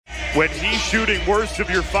When he's shooting worst of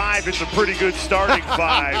your five, it's a pretty good starting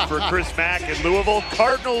five for Chris Mack in Louisville.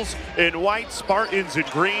 Cardinals in white, Spartans in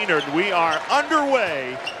green, and we are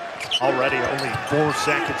underway. Already only 4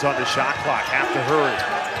 seconds on the shot clock. Have to hurry.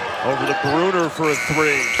 Over to Bruner for a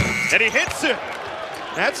three. And he hits it.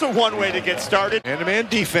 That's a one-way to get started. Man-to-man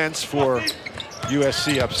defense for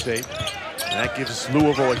USC Upstate. That gives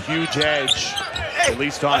Louisville a huge edge, at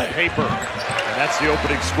least on paper. And that's the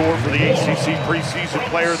opening score for the ACC preseason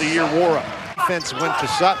player of the year, Nwora. Defense went to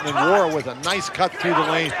Sutton, and Nwora with a nice cut through the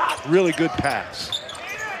lane. Really good pass.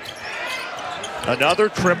 Another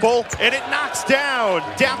triple, and it knocks down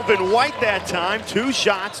Dalvin White that time. 2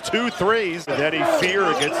 shots, 2 threes. Eddie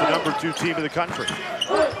Fear against the #2 team in the country.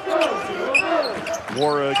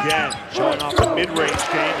 Nwora again, showing off a mid-range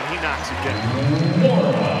game, and he knocks it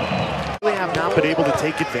down. They have not been able to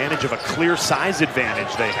take advantage of a clear size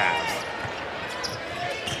advantage they have.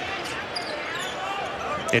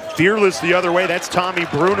 And fearless the other way, that's Tommy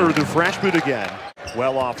Bruner, the freshman again.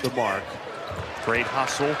 Well off the mark. Great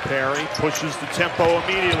hustle, Perry pushes the tempo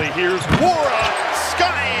immediately. Here's Nwora,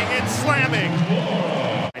 skying and slamming.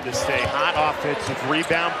 Trying to stay hot, offensive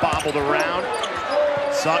rebound, bobbled around.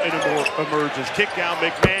 Sutton emerges, kick down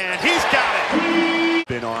McMahon, he's got it!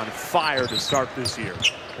 Been on fire to start this year.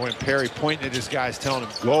 When Perry pointing at his guys, telling him,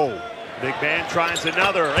 go. McMahon tries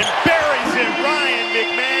another and buries it. Ryan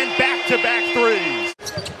McMahon, back-to-back threes.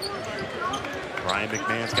 Ryan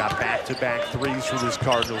McMahon's got back-to-back threes for this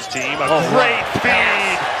Cardinals team. A great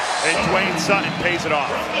feed, and Dwayne Sutton pays it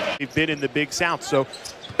off. They've been in the Big South, so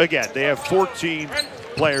again, they have 14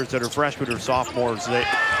 players that are freshmen or sophomores.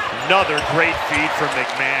 Another great feed from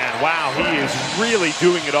McMahon. Wow, he is really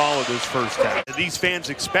doing it all in this first half. These fans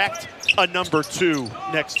expect a #2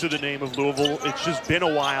 next to the name of Louisville. It's just been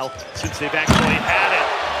a while since they've actually had it.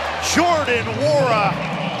 Jordan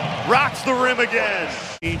Nwora rocks the rim again.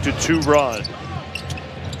 8-2 run.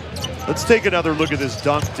 Let's take another look at this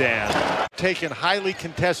dunk, Dan. Taking highly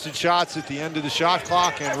contested shots at the end of the shot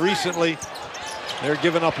clock, and recently they're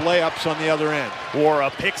giving up layups on the other end.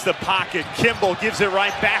 Nwora picks the pocket. Kimball gives it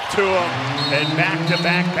right back to him. And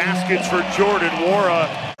back-to-back baskets for Jordan Nwora.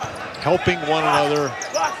 Helping one another,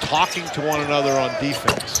 talking to one another on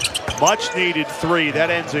defense. Much needed three. That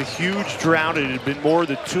ends a huge drought. It had been more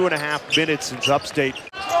than 2.5 minutes since Upstate.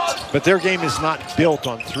 But their game is not built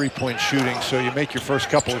on three-point shooting, so you make your first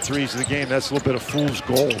couple of threes of the game. That's a little bit of fool's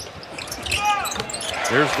gold.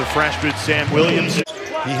 There's the freshman, Sam Williams.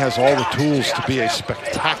 He has all the tools to be a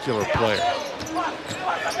spectacular player.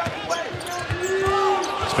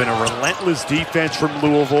 It's been a relentless defense from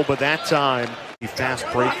Louisville, but that time, fast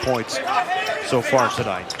break points so far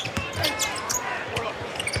tonight.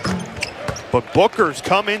 But Booker's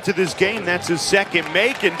come into this game. That's his second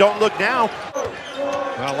make, and don't look now.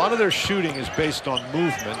 Well, a lot of their shooting is based on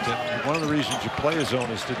movement, and one of the reasons you play a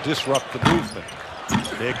zone is to disrupt the movement.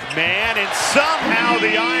 McMahon, and somehow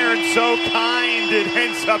the iron so kind it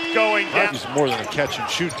ends up going down. He's more than a catch and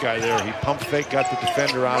shoot guy there. He pump fake, got the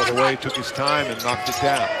defender out of the way, took his time, and knocked it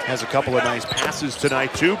down. Has a couple of nice passes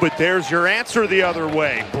tonight too, but there's your answer the other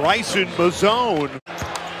way. Bryson Mozone.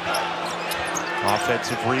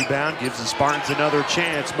 Offensive rebound gives the Spartans another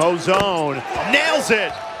chance. Mozone nails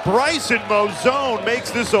it. Bryson Mozone makes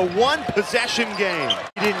this a one-possession game.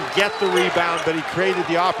 He didn't get the rebound, but he created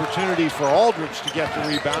the opportunity for Aldridge to get the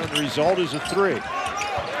rebound, and the result is a three.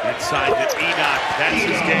 Inside to Enoch, that's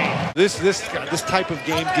his game. This type of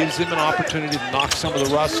game gives him an opportunity to knock some of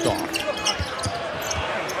the rust off.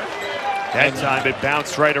 That time it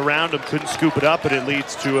bounced right around him, couldn't scoop it up, but it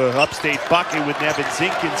leads to an Upstate bucket with Nevin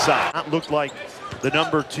Zink inside. That looked like the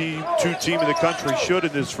 #2 team in the country should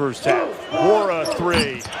in this first half. Nwora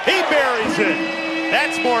three. He buries it.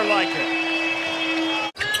 That's more like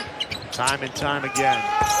it. Time and time again.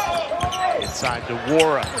 Inside to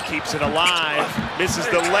Nwora. Keeps it alive. Misses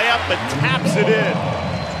the layup but taps it in.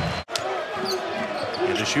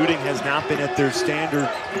 And the shooting has not been at their standard,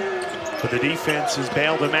 but the defense has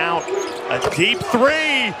bailed him out. A deep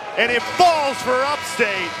three, and it falls for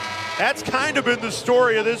Upstate. That's kind of been the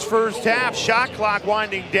story of this first half. Shot clock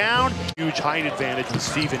winding down. Huge height advantage with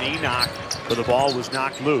Stephen Enoch, but the ball was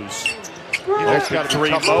knocked loose. There's got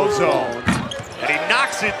three Mozone, and he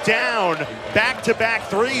knocks it down. Back-to-back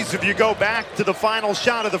threes if you go back to the final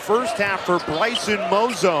shot of the first half for Bryson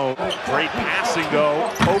Mozone. Great passing though.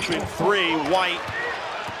 Open three, White.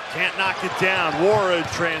 Can't knock it down. Nwora in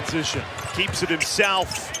transition. Keeps it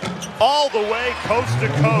himself. All the way coast to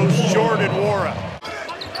coast, Jordan Nwora.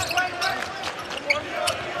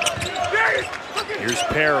 Here's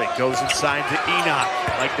Perry, goes inside to Enoch,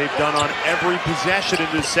 like they've done on every possession in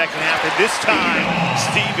this second half. And this time,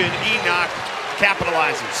 Stephen Enoch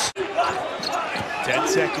capitalizes. 10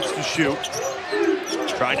 seconds to shoot.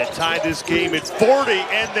 Trying to tie this game at 40,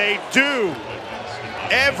 and they do.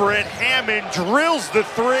 Everett Hammond drills the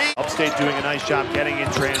three. Upstate doing a nice job getting in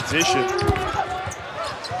transition.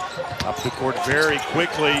 Up the court very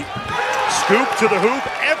quickly. Scoop to the hoop.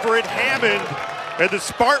 Everett Hammond, and the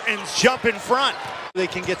Spartans jump in front. They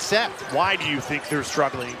can get set. Why do you think they're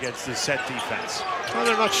struggling against this set defense? Well,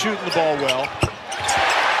 they're not shooting the ball well.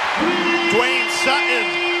 Dwayne Sutton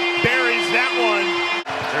buries that one.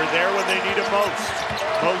 They're there when they need it most.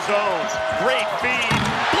 Mozone, great feed,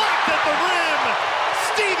 blocked at the rim.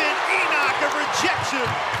 Steven Enoch, a rejection.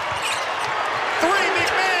 Three,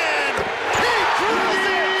 McMahon, he drills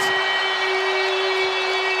it.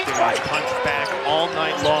 They might punch back all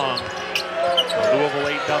night long. Louisville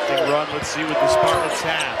 8-0 run. Let's see what the Spartans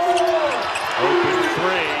have. Open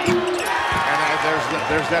three. And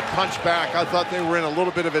there's that punch back. I thought they were in a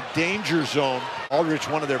little bit of a danger zone. Aldridge,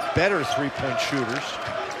 one of their better three-point shooters.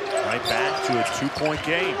 Right back to a two-point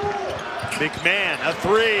game. McMahon, a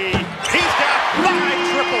three. He's got 5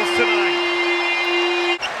 triples tonight.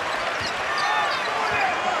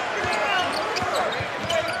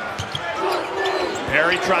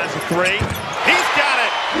 Perry tries a three. He's got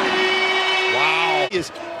it. Wow.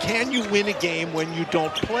 Can you win a game when you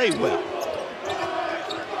don't play well?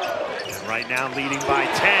 And right now leading by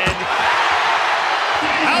 10.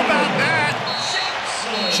 How about that?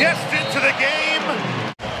 Just into the game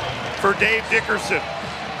for Dave Dickerson.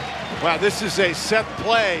 Wow, this is a set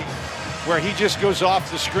play where he just goes off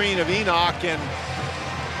the screen of Enoch, and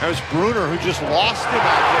there's Bruner who just lost him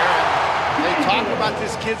out there. And they talk about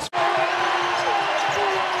this kid's.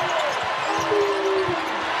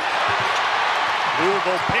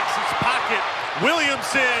 Louisville picks his pocket.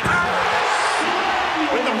 Williamson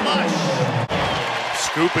with the flush.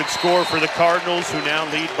 Scoop and score for the Cardinals, who now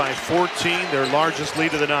lead by 14, their largest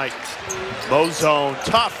lead of the night. Mozone,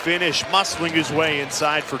 tough finish, muscling his way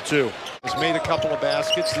inside for 2. Has made a couple of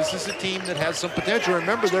baskets. This is a team that has some potential.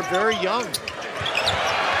 Remember, they're very young.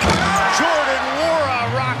 Jordan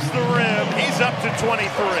Nwora rocks the rim. He's up to 23.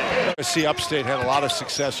 USC Upstate had a lot of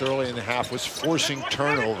success early in the half, was forcing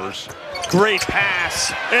turnovers. Great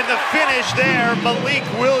pass. And the finish there, Malik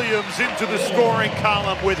Williams into the scoring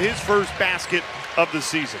column with his first basket of the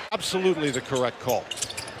season. Absolutely the correct call.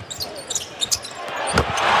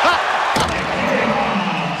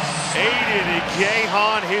 Aiden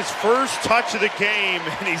Gahan, his first touch of the game,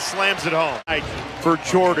 and he slams it home. For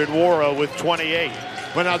Jordan Nwora with 28.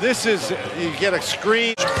 Well, now this is, you get a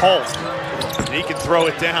screen. Hulk, and he can throw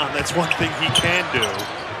it down. That's one thing he can do.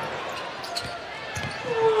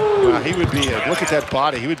 Well, he would be, look at that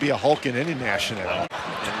body, he would be a Hulk in any national.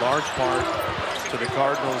 In large part to the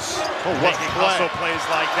Cardinals making play. hustle plays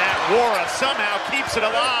like that. Nwora somehow keeps it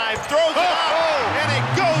alive, throws it up, and it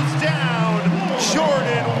goes down.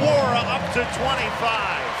 Jordan Nwora up to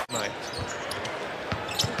 25.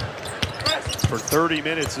 For 30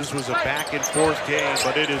 minutes, this was a back-and-forth game,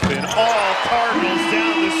 but it has been all Cardinals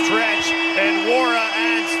down the stretch, and Nwora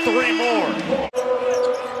adds 3 more.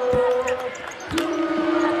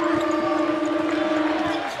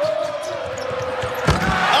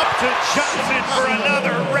 Up to Johnson for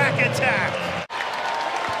another rack attack.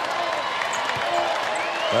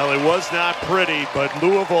 Well, it was not pretty, but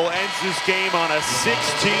Louisville ends this game on a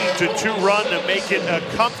 16-2 run to make it a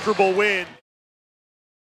comfortable win.